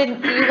 You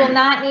will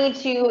not need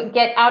to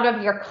get out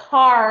of your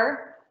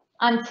car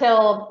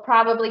until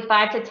probably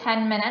 5 to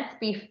 10 minutes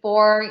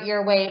before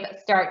your wave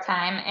start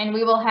time. And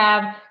we will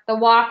have the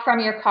walk from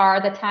your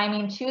car, the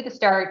timing to the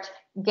start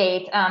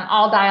gate,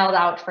 all dialed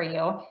out for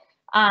you.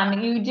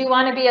 You do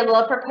want to be a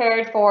little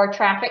prepared for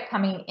traffic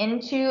coming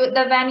into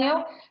the venue,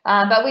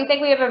 but we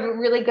think we have a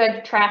really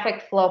good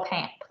traffic flow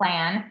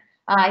plan.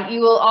 You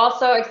will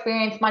also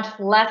experience much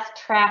less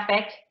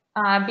traffic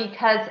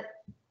because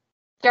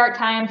start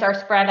times are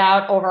spread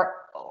out over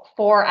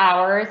 4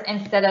 hours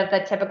instead of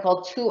the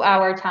typical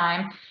 2-hour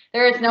time.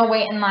 There is no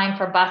wait in line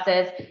for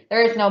buses.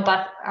 There is no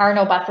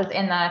buses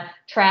in the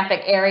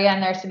traffic area,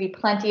 and there should be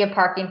plenty of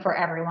parking for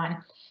everyone.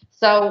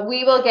 So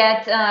we will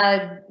get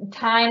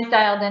times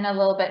dialed in a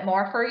little bit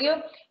more for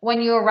you.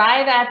 When you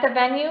arrive at the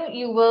venue,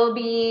 you will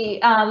be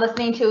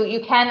you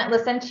can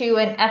listen to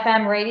an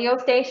FM radio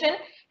station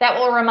that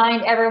will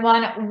remind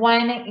everyone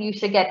when you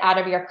should get out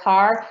of your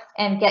car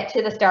and get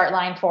to the start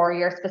line for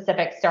your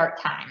specific start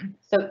time.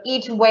 So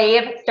each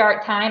wave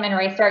start time and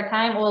race start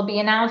time will be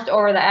announced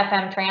over the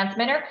FM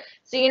transmitter,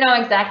 so you know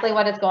exactly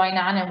what is going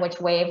on and which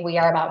wave we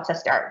are about to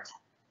start.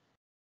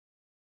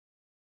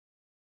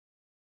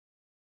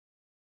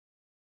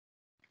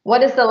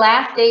 What is the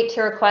last date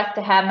to request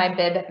to have my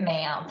bib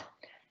mailed?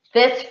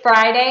 This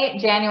Friday,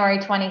 January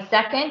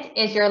 22nd,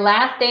 is your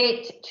last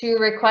date to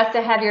request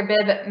to have your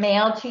bib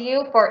mailed to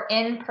you for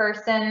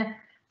in-person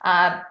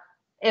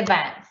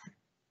events.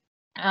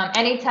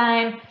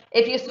 Anytime,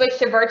 if you switch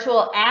to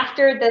virtual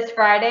after this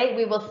Friday,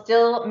 we will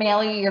still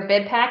mail you your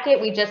bib packet.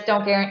 We just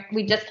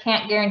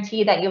can't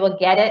guarantee that you will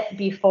get it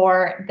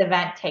before the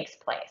event takes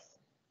place.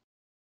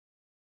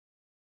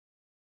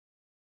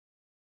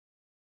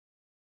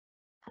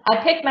 I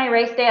picked my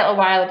race day a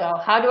while ago.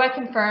 How do I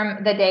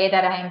confirm the day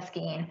that I am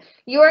skiing?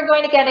 You are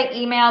going to get an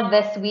email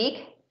this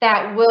week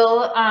that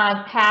will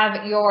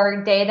have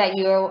your day that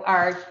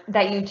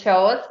you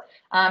chose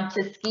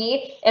to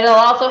ski. It'll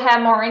also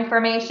have more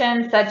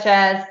information such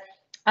as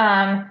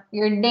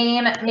your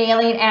name,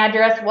 mailing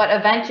address, what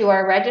event you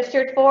are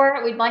registered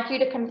for. We'd like you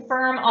to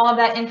confirm all of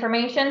that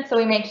information so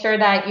we make sure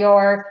that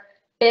your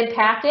bib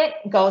packet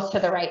goes to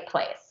the right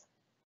place.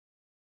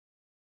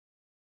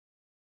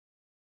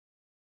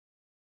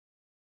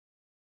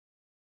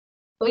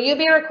 Will you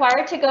be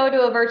required to go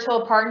to a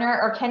virtual partner,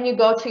 or can you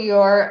go to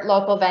your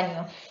local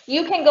venue?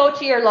 You can go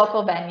to your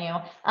local venue.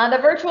 The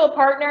virtual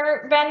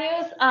partner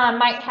venues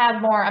might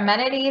have more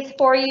amenities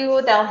for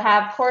you. They'll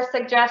have course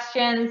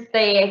suggestions.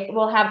 They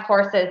will have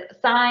courses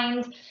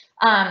signed.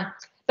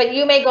 But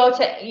you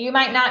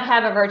might not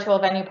have a virtual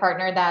venue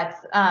partner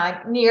that's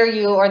near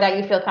you or that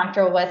you feel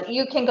comfortable with.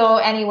 You can go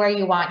anywhere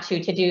you want to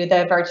do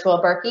the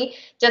virtual Birkie.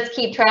 Just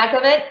keep track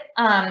of it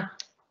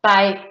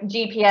by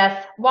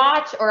GPS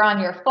watch or on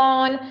your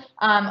phone,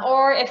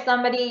 or if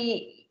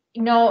somebody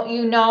knows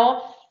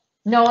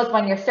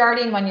when you're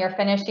starting, when you're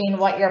finishing,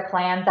 what your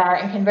plans are,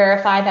 and can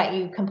verify that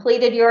you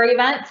completed your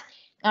event,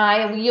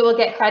 you will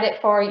get credit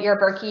for your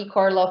Birkie,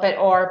 Quarterlopet,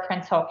 or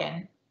Prince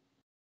Haken.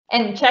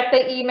 And check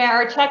the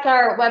email or check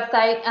our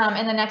website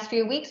in the next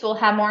few weeks. We'll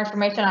have more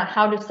information on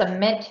how to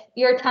submit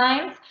your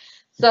times.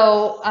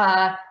 so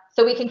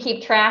so we can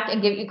keep track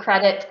and give you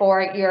credit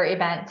for your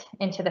event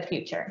into the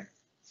future.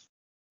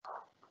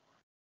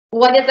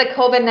 What is a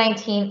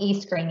COVID-19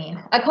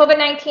 e-screening? A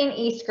COVID-19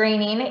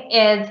 e-screening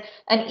is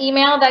an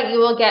email that you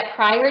will get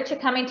prior to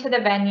coming to the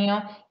venue.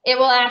 It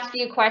will ask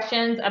you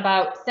questions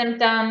about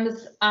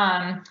symptoms,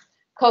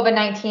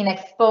 COVID-19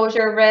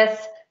 exposure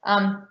risks,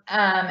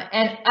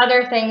 and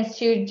other things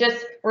to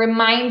just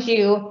remind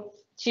you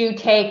to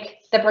take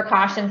the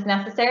precautions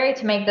necessary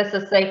to make this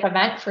a safe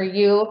event for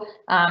you,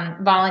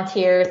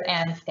 volunteers,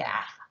 and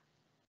staff.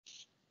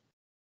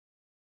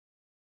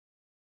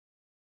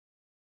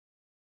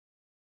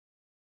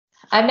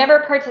 I've never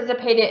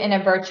participated in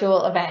a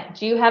virtual event.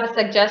 Do you have a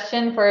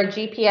suggestion for a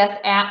GPS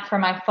app for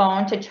my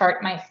phone to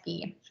chart my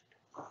ski?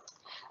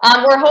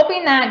 We're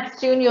hoping that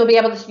soon you'll be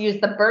able to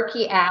use the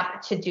Birkie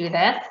app to do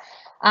this.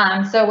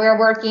 So we're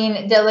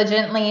working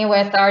diligently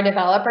with our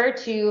developer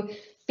to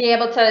be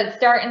able to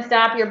start and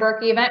stop your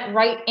Birkie event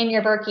right in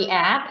your Birkie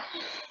app.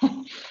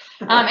 And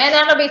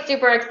that'll be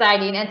super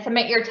exciting, and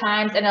submit your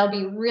times, and it'll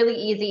be really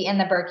easy in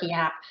the Birkie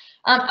app.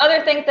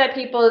 Other things that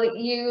people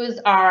use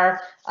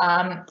are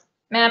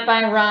Map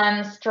by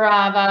Run,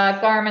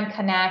 Strava, Garmin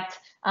Connect.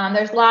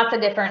 There's lots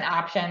of different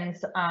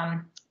options,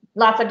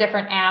 lots of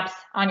different apps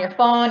on your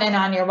phone and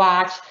on your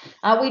watch.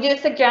 We do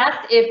suggest,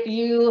 if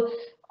you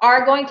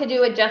are going to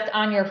do it just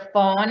on your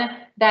phone,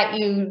 that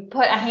you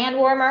put a hand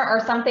warmer or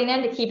something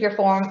in to keep your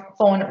phone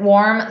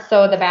warm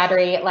so the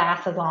battery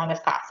lasts as long as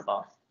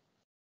possible.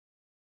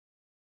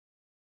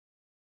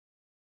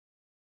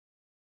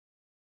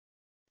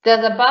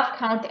 Does a buff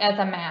count as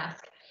a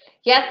mask?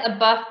 Yes, a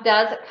buff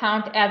does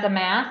count as a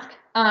mask.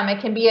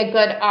 It can be a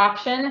good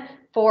option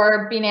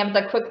for being able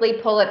to quickly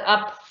pull it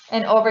up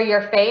and over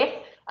your face.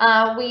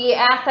 We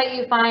ask that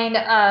you find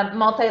a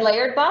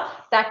multi-layered buff.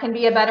 That can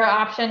be a better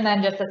option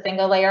than just a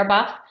single layer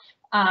buff.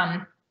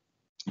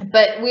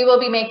 But we will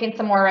be making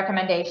some more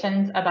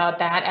recommendations about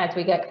that as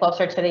we get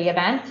closer to the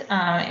event,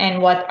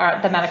 and what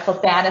the medical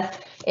status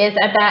is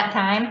at that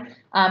time.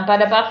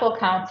 But a buff will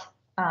count.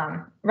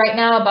 Right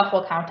now, a buff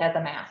will count as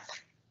a mask.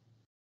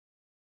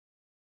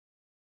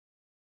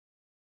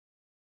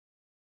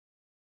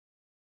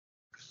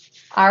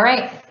 All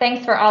right,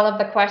 thanks for all of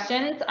the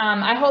questions.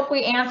 I hope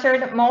we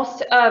answered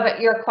most of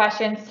your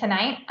questions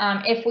tonight.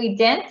 If we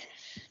didn't,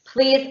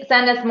 please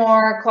send us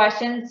more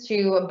questions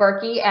to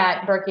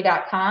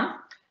birkie@birkie.com.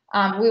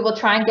 We will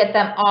try and get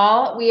them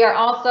all. We are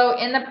also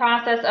in the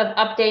process of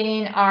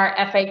updating our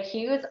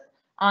FAQs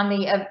on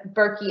the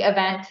Birkie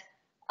event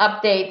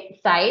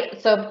update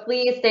site. So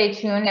please stay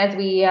tuned as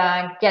we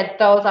get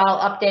those all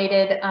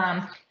updated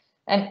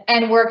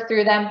and work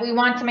through them. We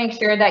want to make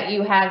sure that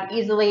you have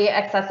easily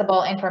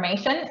accessible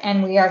information,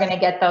 and we are going to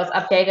get those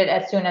updated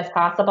as soon as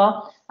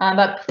possible.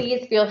 But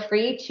please feel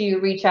free to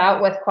reach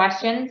out with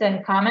questions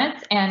and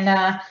comments,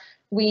 and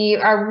we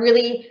are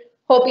really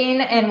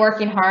hoping and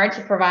working hard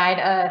to provide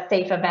a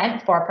safe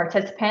event for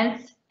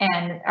participants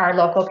and our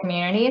local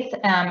communities.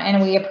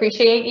 And we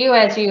appreciate you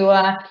as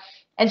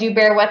you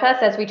bear with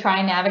us as we try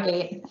and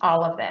navigate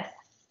all of this.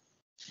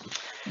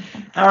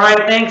 All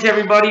right, thanks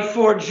everybody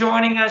for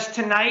joining us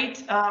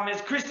tonight.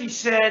 As Christy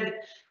said,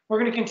 we're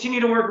going to continue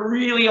to work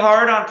really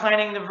hard on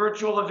planning the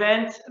virtual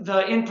event,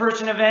 the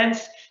in-person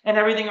events, and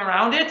everything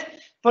around it.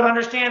 But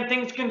understand,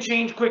 things can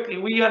change quickly.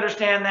 We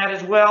understand that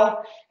as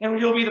well, and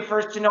you'll be the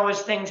first to know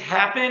as things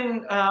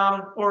happen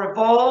or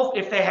evolve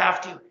if they have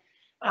to.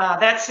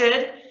 That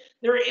said,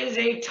 there is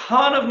a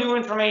ton of new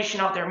information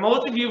out there.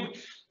 Most of you,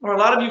 or a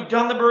lot of you, have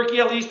done the Birkie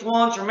at least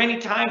once or many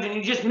times, and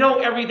you just know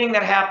everything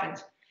that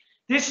happens.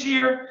 This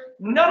year,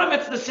 none of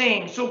it's the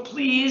same, so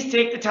please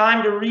take the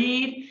time to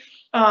read,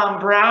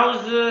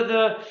 browse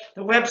the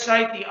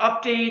website, the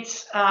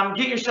updates,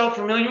 get yourself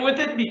familiar with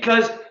it,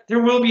 because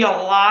there will be a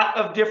lot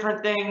of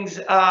different things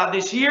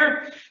this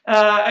year.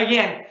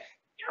 Again,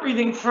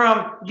 everything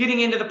from getting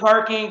into the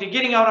parking to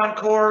getting out on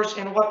course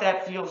and what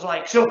that feels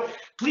like. So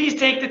please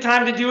take the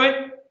time to do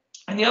it.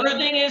 And the other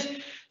thing is,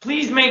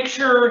 please make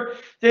sure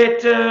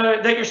that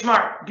that you're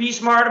smart. Be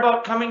smart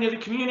about coming to the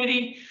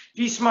community.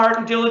 Be smart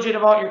and diligent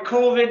about your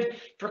COVID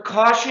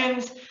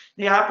precautions,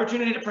 the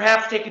opportunity to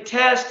perhaps take a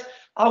test,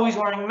 always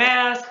wearing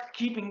masks,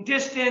 keeping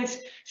distance,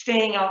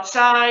 staying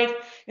outside,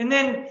 and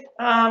then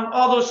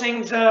all those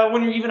things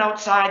when you're even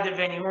outside the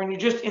venue or when you're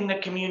just in the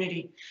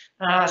community.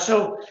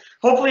 So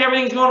hopefully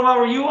everything's going well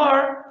where you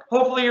are.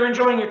 Hopefully you're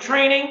enjoying your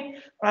training.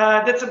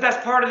 That's the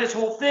best part of this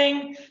whole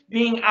thing,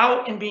 being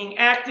out and being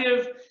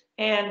active.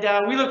 And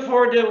we look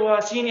forward to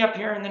seeing you up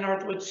here in the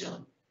Northwoods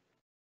soon.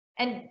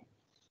 And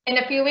in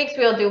a few weeks,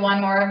 we'll do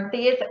one more of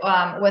these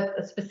with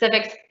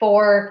specifics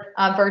for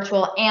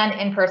virtual and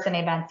in-person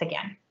events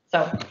again.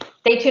 So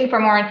stay tuned for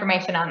more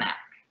information on that.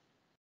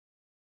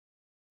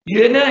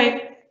 Good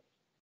night.